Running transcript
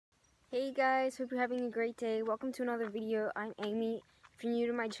Hey guys, hope you're having a great day. Welcome to another video. I'm Amy. If you're new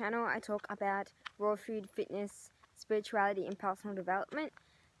to my channel, I talk about raw food, fitness, spirituality, and personal development.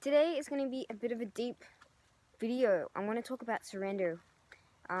 Today is going to be a bit of a deep video. I want to talk about surrender.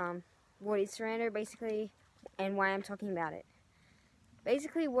 What is surrender basically, and why I'm talking about it.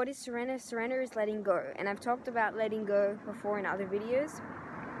 Basically, what is surrender? Surrender is letting go, and I've talked about letting go before in other videos.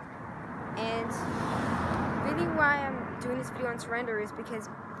 And really why I'm doing this video on surrender is because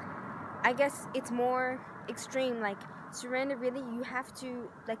I guess it's more extreme. Like surrender, really, you have to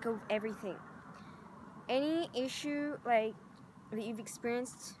let go of everything. Any issue like that you've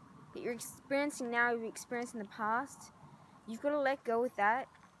experienced, that you're experiencing now, you've experienced in the past, you've got to let go with that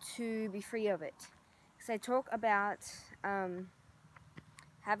to be free of it. Because I talk about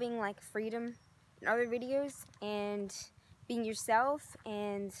having like freedom in other videos and being yourself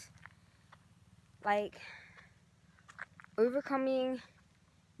and like overcoming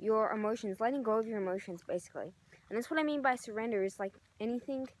your emotions, letting go of your emotions basically. And that's what I mean by surrender, is like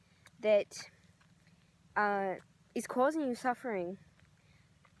anything that is causing you suffering.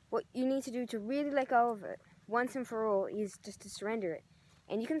 What you need to do to really let go of it once and for all is just to surrender it.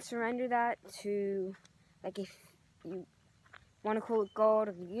 And you can surrender that to, like, if you want to call it God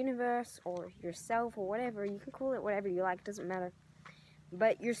or the universe or yourself or whatever, you can call it whatever you like, doesn't matter.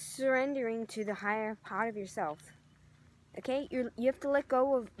 But you're surrendering to the higher part of yourself. Okay, you have to let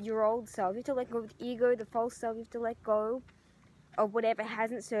go of your old self. You have to let go of the ego, the false self. You have to let go of whatever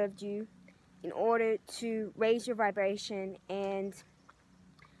hasn't served you in order to raise your vibration and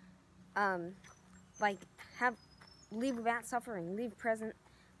live without suffering, live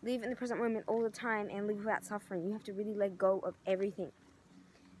in the present moment all the time and live without suffering. You have to really let go of everything.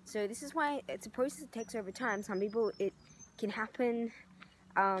 So this is why it's a process that takes over time. Some people it can happen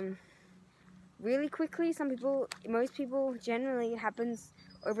really quickly. Most people, generally it happens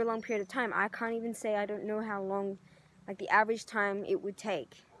over a long period of time. I can't even say, I don't know how long, like the average time it would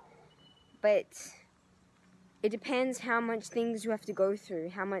take. But it depends how much things you have to go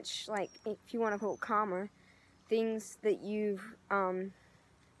through, how much, like, if you want to call it karma, things that you've,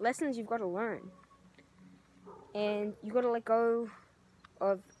 lessons you've got to learn. And you've got to let go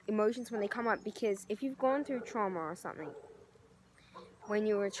of emotions when they come up, because if you've gone through trauma or something, when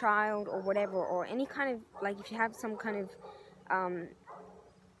you were a child or whatever, or any kind of, like, if you have some kind of,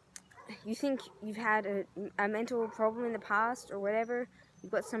 you think you've had a mental problem in the past or whatever,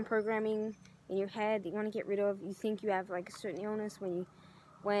 you've got some programming in your head that you want to get rid of, you think you have like a certain illness, when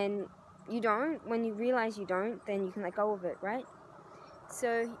you realize you don't, then you can let go of it, right?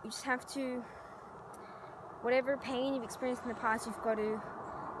 So you just have to, whatever pain you've experienced in the past, you've got to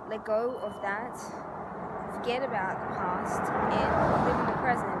let go of that, forget about the past, and live in the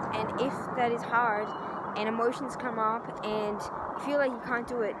present. And if that is hard, and emotions come up, and you feel like you can't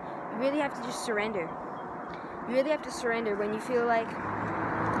do it, you really have to just surrender. You really have to surrender when you feel like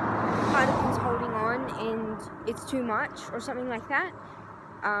part of you is holding on and it's too much or something like that.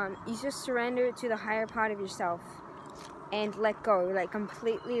 You just surrender to the higher part of yourself and let go, like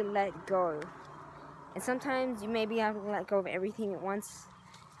completely let go. And sometimes you may be able to let go of everything at once.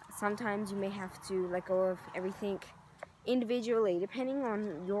 Sometimes you may have to let go of everything individually, depending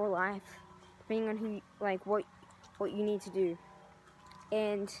on your life, depending on who, like, what you need to do.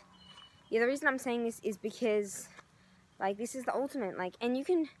 And yeah, the reason I'm saying this is because, like, this is the ultimate, like, and you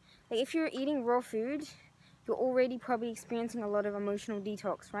can, like, if you're eating raw food, you're already probably experiencing a lot of emotional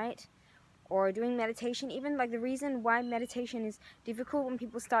detox, right? Or doing meditation. Even, like, the reason why meditation is difficult when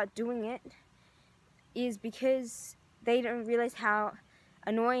people start doing it is because they don't realize how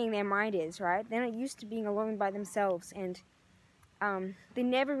annoying their mind is, right? They're not used to being alone by themselves, and they're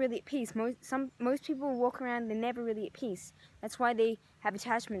never really at peace. Most people walk around, they're never really at peace. That's why they have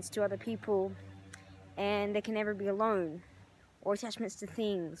attachments to other people, and they can never be alone, or attachments to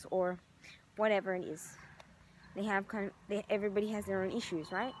things, or whatever it is. They have everybody has their own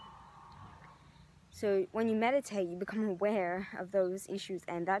issues, right? So when you meditate, you become aware of those issues,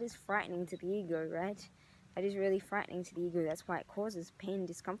 and that is frightening to the ego, right? That is really frightening to the ego. That's why it causes pain and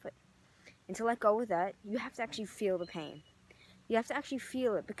discomfort. And to let go of that, you have to actually feel the pain. You have to actually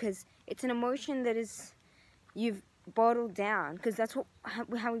feel it, because it's an emotion that you've bottled down, because that's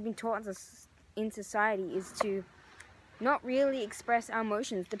how we've been taught in society, is to not really express our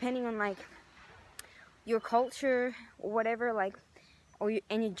emotions, depending on, like, your culture or whatever, like,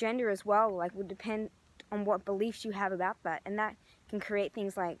 and your gender as well, like, would depend on what beliefs you have about that. And that can create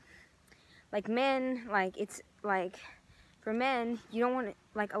things like men, like, it's like, for men, you don't want to,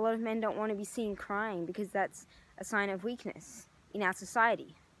 like, a lot of men don't want to be seen crying, because that's a sign of weakness in our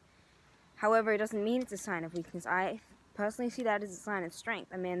society. However, it doesn't mean it's a sign of weakness. I personally see that as a sign of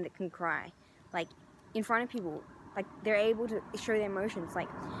strength. A man that can cry, like, in front of people, like, they're able to show their emotions. Like,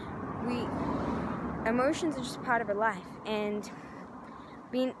 emotions are just part of our life, and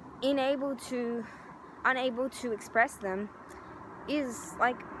being unable to express them is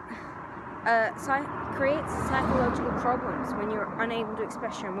like creates psychological problems when you're unable to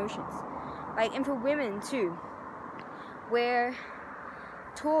express your emotions. Like, and for women too, we're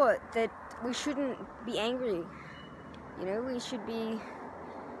taught that we shouldn't be angry. You know, we should be,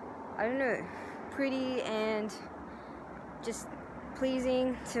 I don't know, pretty and just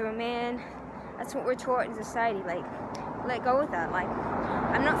pleasing to a man. That's what we're taught in society. Like, let go of that. Like,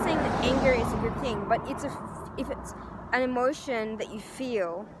 I'm not saying that anger is a good thing, but if it's an emotion that you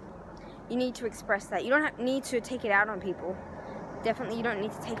feel, you need to express that. You don't need to take it out on people. Definitely, you don't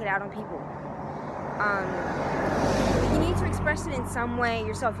need to take it out on people. You need to express it in some way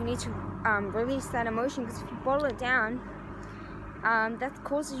yourself. You need to release that emotion, because if you bottle it down, that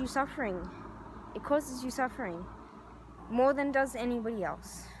causes you suffering. It causes you suffering more than does anybody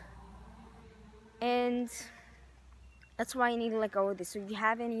else. And that's why you need to let go of this. So if you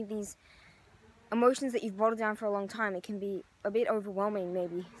have any of these emotions that you've bottled down for a long time, it can be a bit overwhelming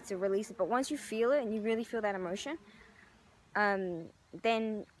maybe to release it. But once you feel it and you really feel that emotion,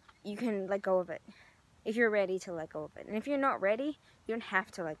 then you can let go of it. If you're ready to let go of it. And if you're not ready, you don't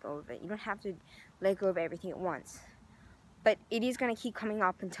have to let go of it. You don't have to let go of everything at once. But it is going to keep coming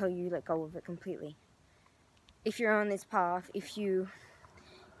up until you let go of it completely. If you're on this path, if you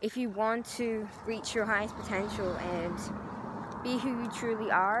want to reach your highest potential and be who you truly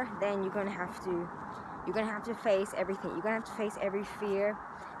are, then you're going to have to face everything. You're going to have to face every fear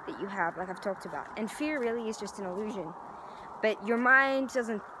that you have, like I've talked about. And fear really is just an illusion. But your mind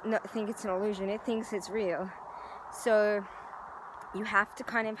doesn't think it's an illusion. It thinks it's real. So you have to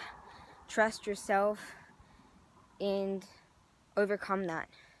kind of trust yourself and overcome that.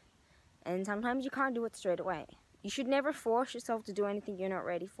 And sometimes you can't do it straight away. You should never force yourself to do anything you're not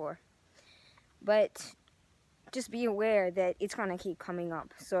ready for. But just be aware that it's going to keep coming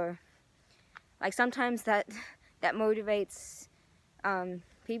up. So, like, sometimes that motivates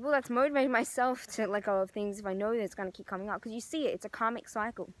people. That's motivated myself to let go of things if I know that it's going to keep coming up. Because you see it. It's a karmic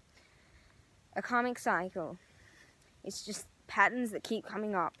cycle. A karmic cycle. It's just patterns that keep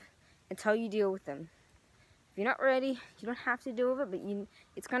coming up until you deal with them. If you're not ready, you don't have to deal with it, but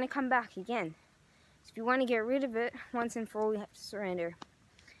it's going to come back again. So if you want to get rid of it once and for all, you have to surrender.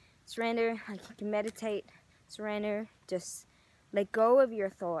 Surrender, like you can meditate, surrender, just let go of your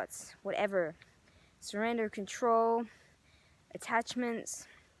thoughts, whatever. Surrender control, attachments,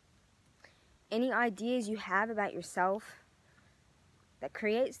 any ideas you have about yourself that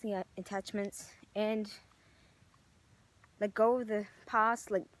creates the attachments, and let go of the past,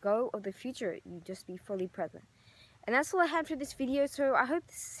 let go of the future. You just be fully present. And that's all I had for this video, so I hope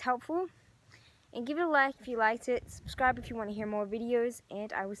this is helpful. And give it a like if you liked it. Subscribe if you want to hear more videos.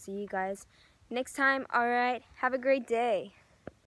 And I will see you guys next time. Alright, have a great day.